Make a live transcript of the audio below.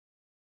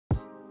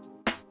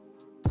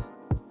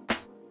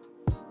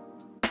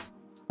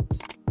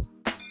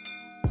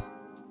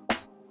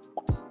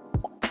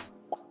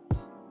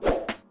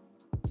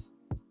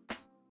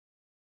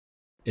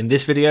In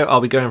this video,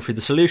 I'll be going through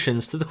the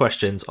solutions to the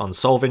questions on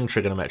solving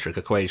trigonometric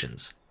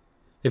equations.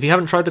 If you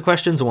haven't tried the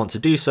questions and want to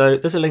do so,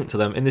 there's a link to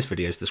them in this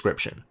video's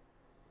description.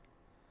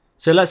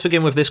 So let's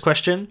begin with this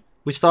question.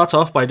 We start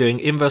off by doing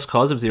inverse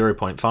cos of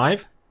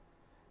 0.5.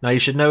 Now you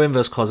should know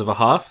inverse cos of a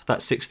half,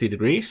 that's 60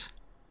 degrees.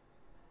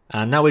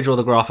 And now we draw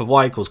the graph of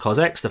y equals cos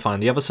x to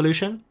find the other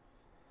solution.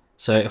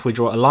 So if we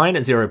draw a line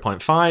at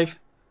 0.5,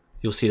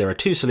 you'll see there are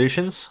two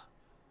solutions.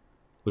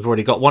 We've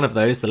already got one of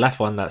those, the left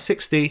one, that's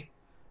 60.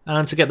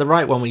 And to get the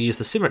right one, we use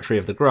the symmetry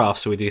of the graph,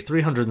 so we do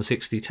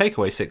 360 take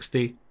away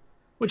 60,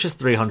 which is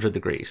 300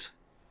 degrees.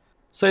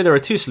 So there are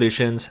two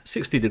solutions,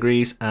 60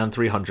 degrees and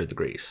 300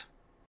 degrees.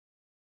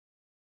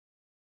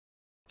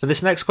 For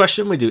this next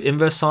question, we do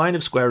inverse sine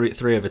of square root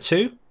 3 over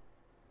 2.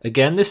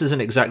 Again, this is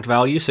an exact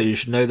value, so you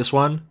should know this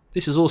one.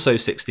 This is also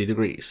 60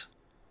 degrees.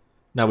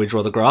 Now we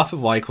draw the graph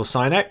of y equals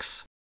sine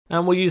x,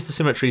 and we'll use the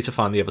symmetry to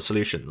find the other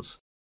solutions.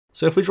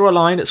 So if we draw a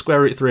line at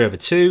square root 3 over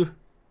 2,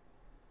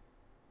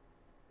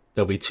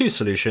 there'll be two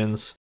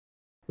solutions.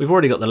 We've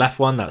already got the left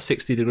one, that's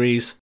 60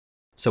 degrees,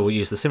 so we'll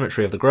use the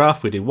symmetry of the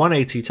graph. We do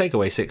 180 take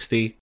away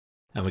 60,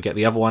 and we get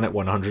the other one at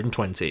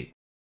 120.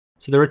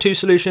 So there are two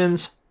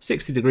solutions,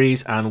 60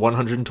 degrees and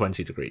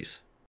 120 degrees.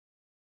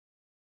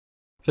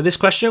 For this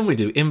question, we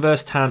do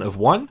inverse tan of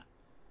 1.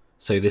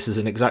 So this is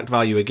an exact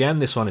value again,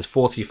 this one is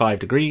 45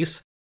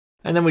 degrees.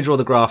 And then we draw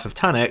the graph of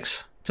tan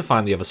x to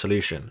find the other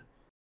solution.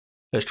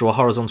 Let's draw a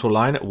horizontal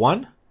line at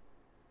 1.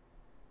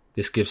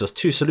 This gives us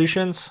two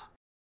solutions.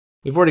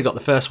 We've already got the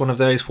first one of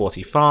those,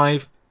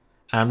 45.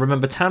 And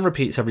remember, tan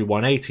repeats every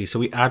 180, so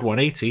we add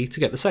 180 to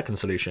get the second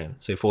solution.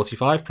 So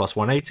 45 plus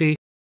 180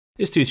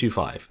 is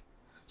 225.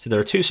 So there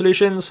are two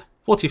solutions,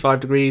 45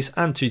 degrees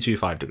and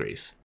 225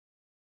 degrees.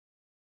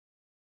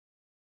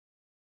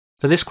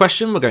 For this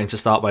question, we're going to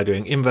start by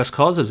doing inverse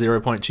cos of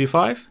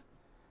 0.25.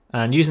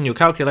 And using your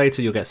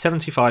calculator, you'll get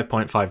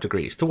 75.5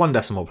 degrees to one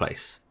decimal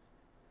place.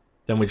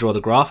 Then we draw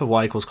the graph of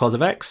y equals cos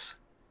of x.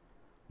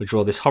 We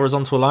draw this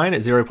horizontal line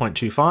at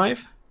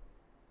 0.25.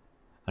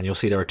 And you'll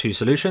see there are two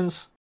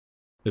solutions.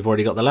 We've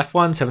already got the left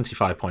one,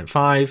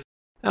 75.5,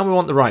 and we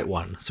want the right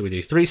one. So we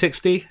do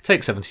 360,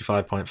 take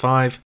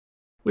 75.5,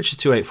 which is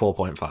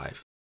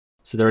 284.5.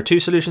 So there are two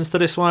solutions to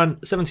this one,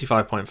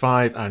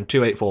 75.5 and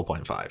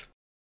 284.5.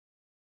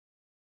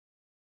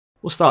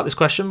 We'll start this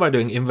question by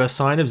doing inverse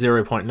sine of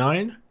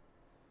 0.9.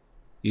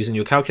 Using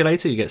your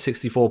calculator, you get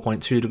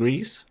 64.2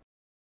 degrees.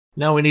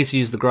 Now we need to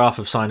use the graph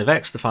of sine of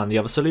x to find the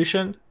other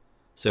solution.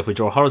 So if we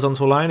draw a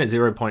horizontal line at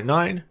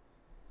 0.9,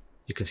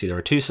 you can see there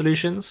are two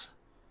solutions.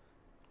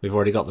 We've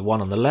already got the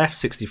one on the left,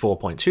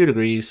 64.2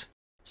 degrees,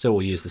 so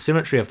we'll use the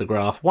symmetry of the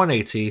graph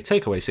 180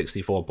 take away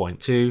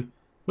 64.2,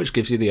 which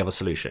gives you the other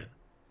solution.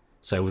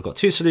 So we've got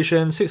two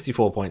solutions,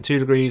 64.2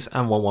 degrees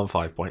and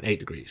 115.8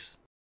 degrees.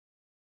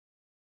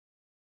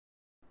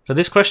 For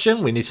this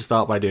question, we need to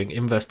start by doing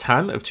inverse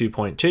tan of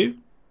 2.2.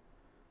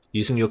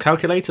 Using your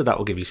calculator, that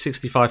will give you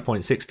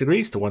 65.6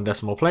 degrees to one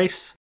decimal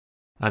place.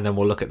 And then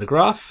we'll look at the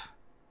graph.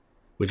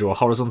 We draw a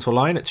horizontal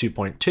line at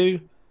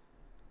 2.2.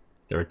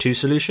 There are two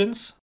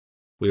solutions.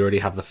 We already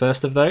have the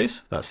first of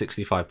those, that's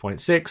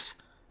 65.6,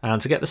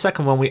 and to get the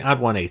second one we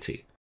add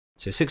 180.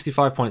 So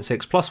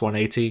 65.6 plus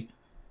 180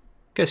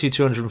 gets you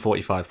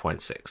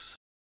 245.6.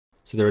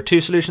 So there are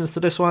two solutions to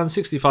this one,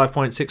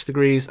 65.6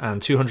 degrees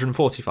and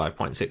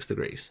 245.6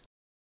 degrees.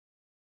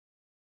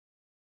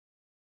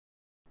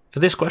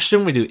 For this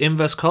question we do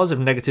inverse cos of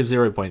negative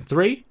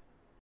 0.3.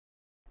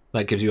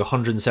 That gives you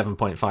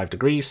 107.5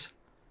 degrees,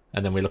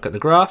 and then we look at the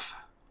graph.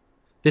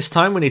 This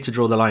time we need to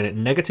draw the line at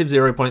negative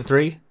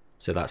 0.3,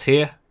 so that's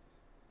here.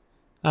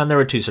 And there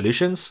are two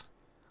solutions.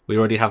 We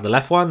already have the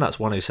left one, that's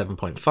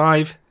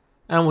 107.5,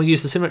 and we'll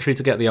use the symmetry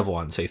to get the other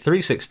one. So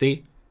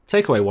 360,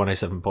 take away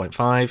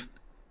 107.5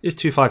 is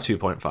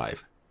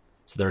 252.5.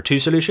 So there are two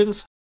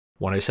solutions,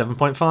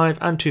 107.5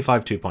 and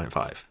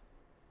 252.5.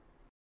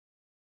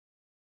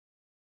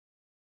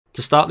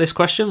 To start this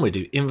question, we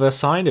do inverse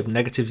sine of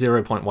negative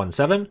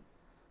 0.17,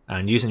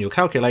 and using your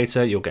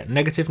calculator, you'll get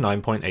negative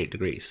 9.8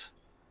 degrees.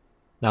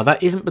 Now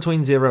that isn't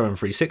between 0 and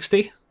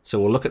 360, so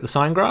we'll look at the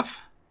sine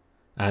graph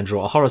and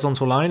draw a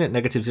horizontal line at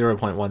negative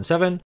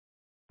 0.17.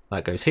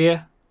 That goes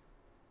here.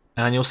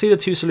 And you'll see the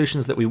two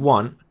solutions that we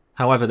want,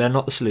 however they're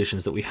not the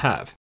solutions that we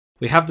have.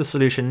 We have the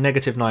solution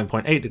negative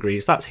 9.8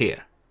 degrees, that's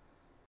here.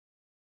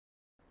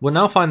 We'll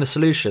now find the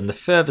solution the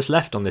furthest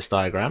left on this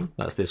diagram,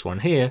 that's this one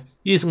here,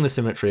 using the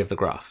symmetry of the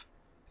graph.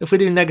 If we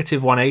do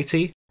negative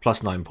 180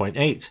 plus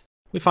 9.8,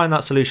 we find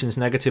that solution is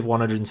negative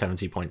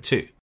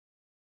 170.2.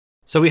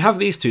 So we have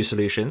these two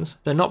solutions,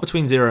 they're not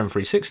between 0 and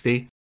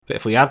 360, but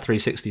if we add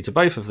 360 to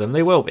both of them,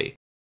 they will be.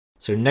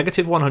 So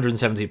negative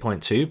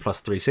 170.2 plus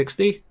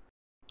 360,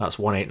 that's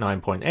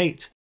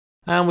 189.8,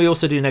 and we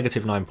also do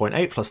negative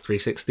 9.8 plus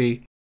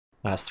 360,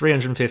 that's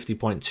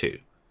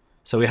 350.2.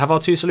 So we have our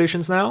two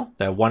solutions now,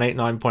 they're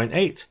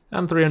 189.8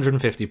 and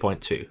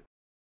 350.2.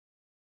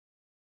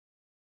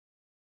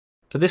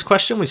 For this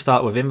question, we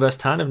start with inverse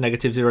tan of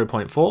negative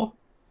 0.4.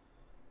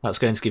 That's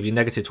going to give you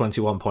negative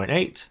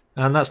 21.8,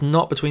 and that's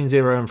not between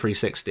 0 and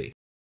 360.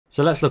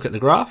 So let's look at the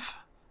graph.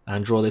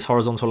 and draw this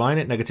horizontal line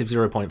at negative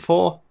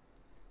 0.4.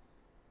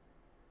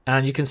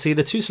 And you can see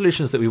the two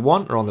solutions that we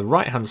want are on the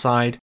right hand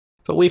side,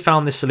 but we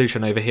found this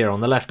solution over here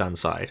on the left hand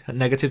side at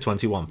negative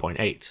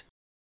 21.8.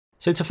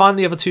 So to find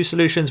the other two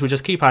solutions, we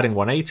just keep adding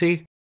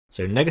 180.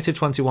 So negative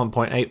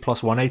 21.8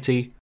 plus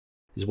 180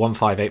 is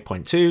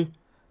 158.2,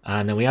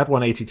 and then we add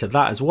 180 to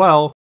that as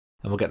well,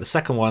 and we'll get the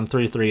second one,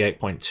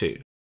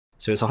 338.2.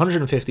 So it's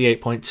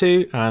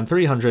 158.2 and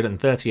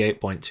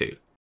 338.2.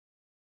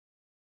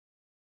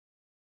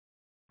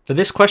 For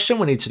this question,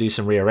 we need to do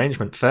some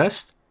rearrangement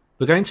first.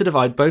 We're going to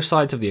divide both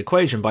sides of the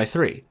equation by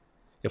 3.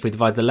 If we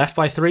divide the left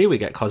by 3, we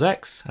get cos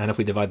x, and if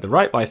we divide the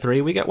right by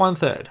 3, we get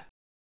 1/3.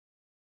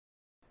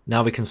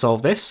 Now we can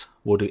solve this.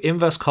 We'll do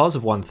inverse cos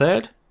of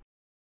 1/3.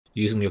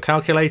 Using your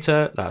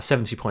calculator, that's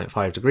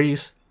 70.5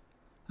 degrees.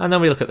 And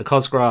then we look at the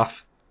cos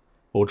graph.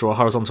 We'll draw a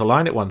horizontal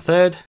line at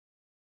 1/3.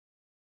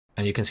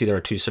 And you can see there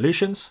are two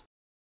solutions.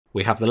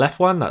 We have the left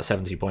one, that's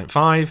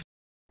 70.5.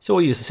 So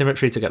we'll use the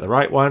symmetry to get the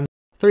right one.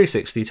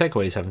 360 take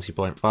away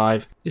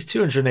 70.5 is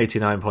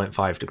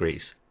 289.5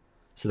 degrees.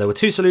 So there were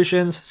two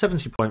solutions,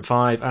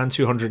 70.5 and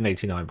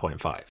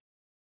 289.5.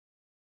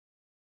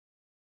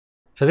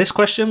 For this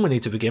question, we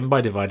need to begin by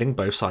dividing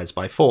both sides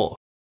by 4.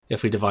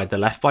 If we divide the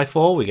left by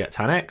 4, we get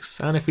tan x,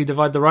 and if we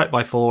divide the right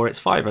by 4, it's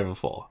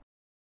 5/4.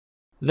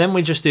 Then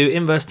we just do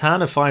inverse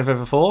tan of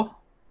 5/4.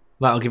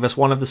 That'll give us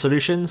one of the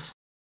solutions.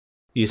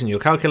 Using your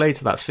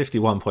calculator, that's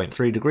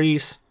 51.3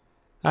 degrees.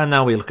 And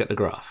now we look at the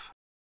graph.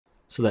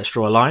 So let's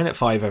draw a line at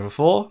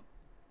 5/4.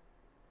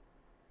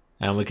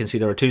 And we can see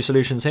there are two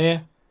solutions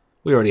here.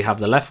 We already have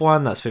the left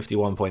one, that's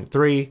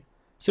 51.3.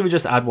 So we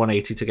just add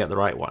 180 to get the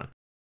right one.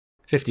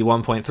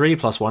 51.3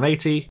 plus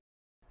 180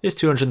 is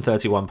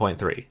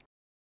 231.3.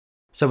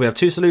 So we have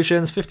two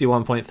solutions,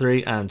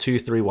 51.3 and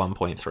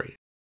 231.3.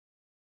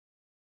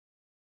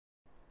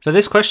 For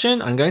this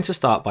question, I'm going to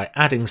start by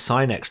adding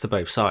sin x to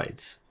both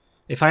sides.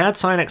 If I add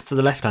sin x to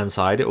the left-hand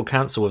side, it will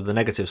cancel with the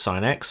negative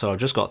sin x, so I've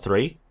just got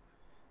 3.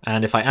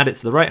 And if I add it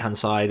to the right-hand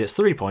side, it's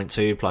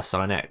 3.2 plus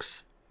sin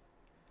x.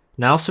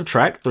 Now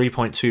subtract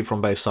 3.2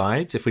 from both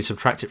sides. If we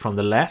subtract it from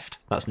the left,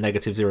 that's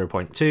negative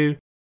 0.2.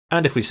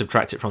 And if we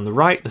subtract it from the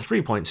right, the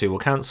 3.2 will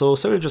cancel,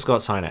 so we've just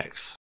got sin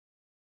x.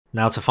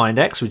 Now to find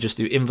x, we just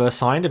do inverse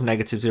sine of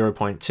negative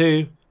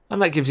 0.2,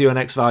 and that gives you an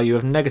x value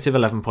of negative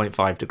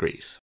 11.5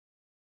 degrees.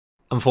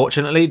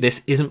 Unfortunately,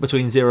 this isn't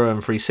between 0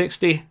 and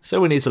 360, so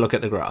we need to look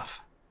at the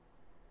graph.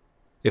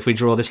 If we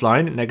draw this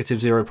line at negative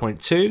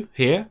 0.2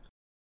 here,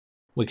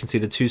 we can see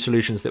the two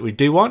solutions that we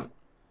do want,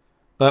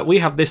 but we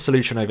have this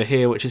solution over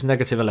here, which is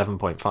negative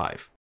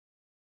 11.5.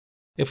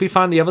 If we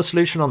find the other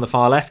solution on the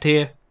far left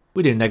here,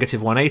 we do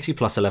negative 180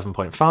 plus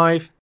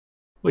 11.5,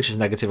 which is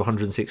negative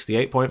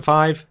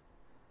 168.5.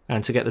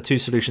 And to get the two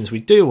solutions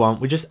we do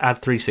want, we just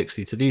add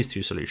 360 to these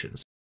two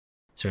solutions.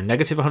 So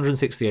negative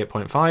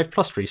 168.5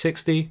 plus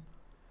 360,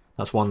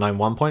 that's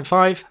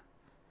 191.5.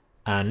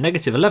 And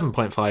negative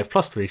 11.5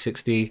 plus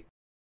 360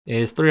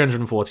 is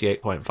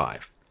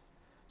 348.5.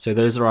 So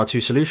those are our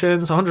two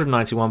solutions,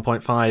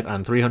 191.5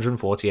 and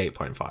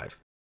 348.5.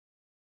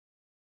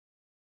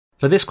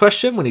 For this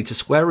question, we need to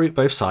square root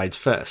both sides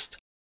first.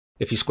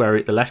 If you square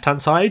root the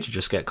left-hand side, you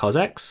just get cos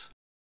x.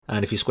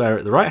 And if you square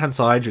root the right-hand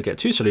side, you get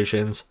two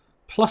solutions,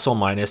 plus or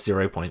minus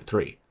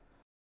 0.3.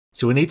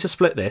 So we need to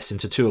split this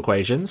into two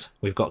equations.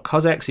 We've got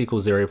cos x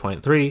equals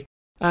 0.3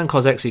 and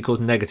cos x equals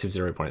negative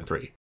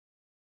 0.3.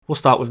 We'll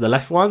start with the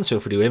left one, so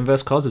if we do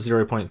inverse cos of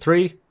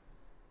 0.3,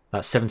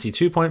 that's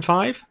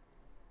 72.5.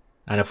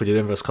 And if we do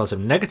inverse cos of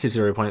negative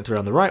 0.3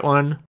 on the right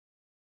one,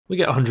 we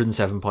get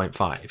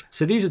 107.5.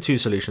 So these are two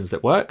solutions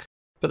that work,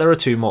 but there are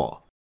two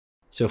more.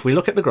 So if we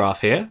look at the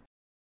graph here,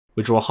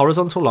 we draw a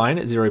horizontal line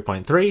at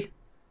 0.3.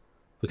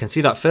 We can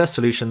see that first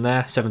solution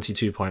there,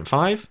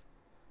 72.5.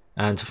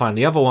 And to find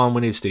the other one,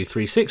 we need to do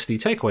 360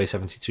 take away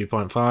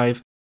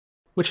 72.5,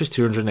 which is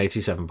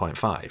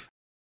 287.5.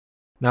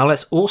 Now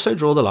let's also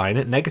draw the line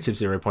at negative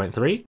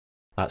 0.3.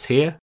 That's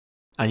here.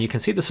 And you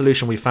can see the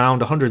solution we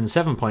found,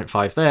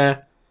 107.5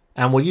 there.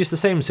 And we'll use the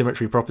same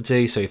symmetry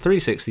property, so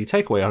 360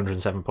 take away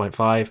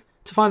 107.5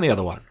 to find the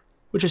other one,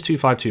 which is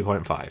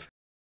 252.5.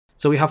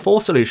 So we have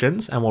four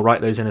solutions, and we'll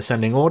write those in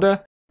ascending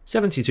order: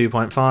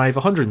 72.5,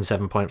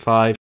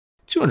 107.5,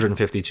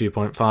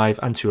 252.5,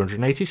 and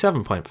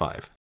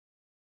 287.5.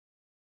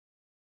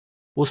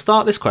 We'll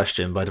start this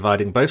question by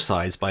dividing both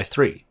sides by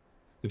 3.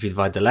 If you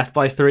divide the left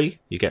by 3,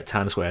 you get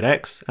tan squared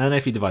x, and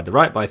if you divide the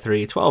right by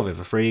 3,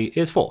 12/3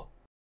 is 4.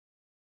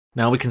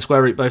 Now we can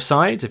square root both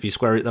sides. If you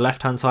square root the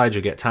left-hand side,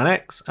 you get tan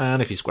x,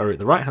 and if you square root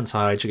the right-hand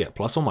side, you get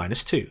plus or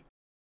minus 2.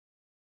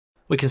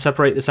 We can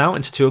separate this out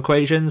into two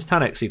equations,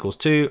 tan x equals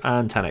 2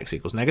 and tan x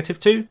equals negative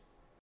 2.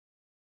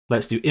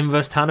 Let's do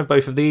inverse tan of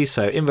both of these,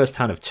 so inverse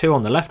tan of 2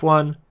 on the left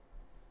one,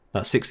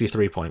 that's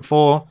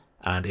 63.4,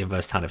 and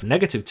inverse tan of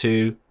negative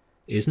 2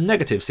 is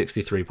negative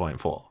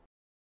 63.4.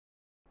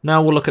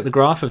 Now we'll look at the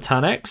graph of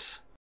tan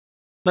x.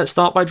 Let's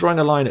start by drawing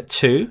a line at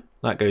 2,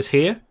 that goes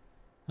here,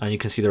 and you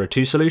can see there are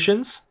two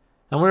solutions,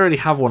 and we already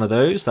have one of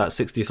those, that's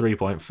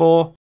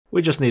 63.4,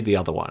 we just need the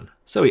other one.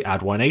 So we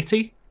add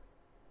 180,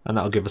 and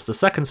that'll give us the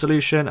second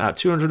solution at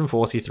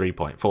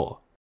 243.4.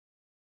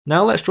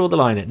 Now let's draw the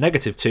line at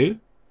 -2,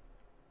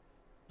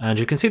 and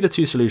you can see the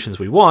two solutions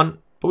we want,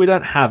 but we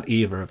don't have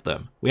either of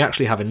them. We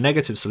actually have a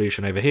negative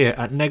solution over here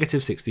at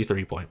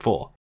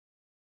 -63.4.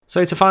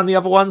 So to find the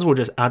other ones, we'll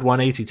just add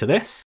 180 to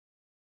this,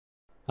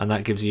 and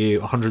that gives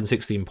you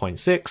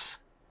 116.6,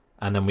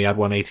 and then we add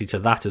 180 to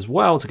that as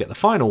well to get the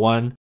final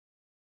one,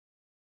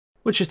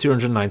 which is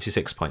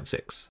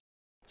 296.6.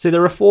 So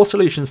there are 4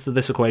 solutions to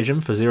this equation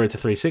for 0 to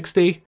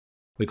 360.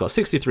 We've got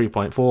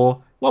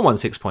 63.4,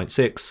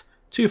 116.6,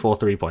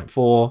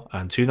 243.4,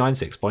 and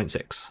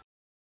 296.6.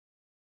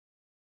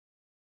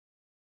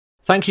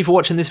 Thank you for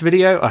watching this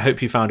video, I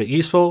hope you found it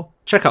useful.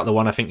 Check out the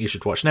one I think you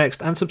should watch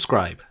next and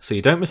subscribe so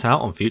you don't miss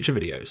out on future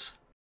videos.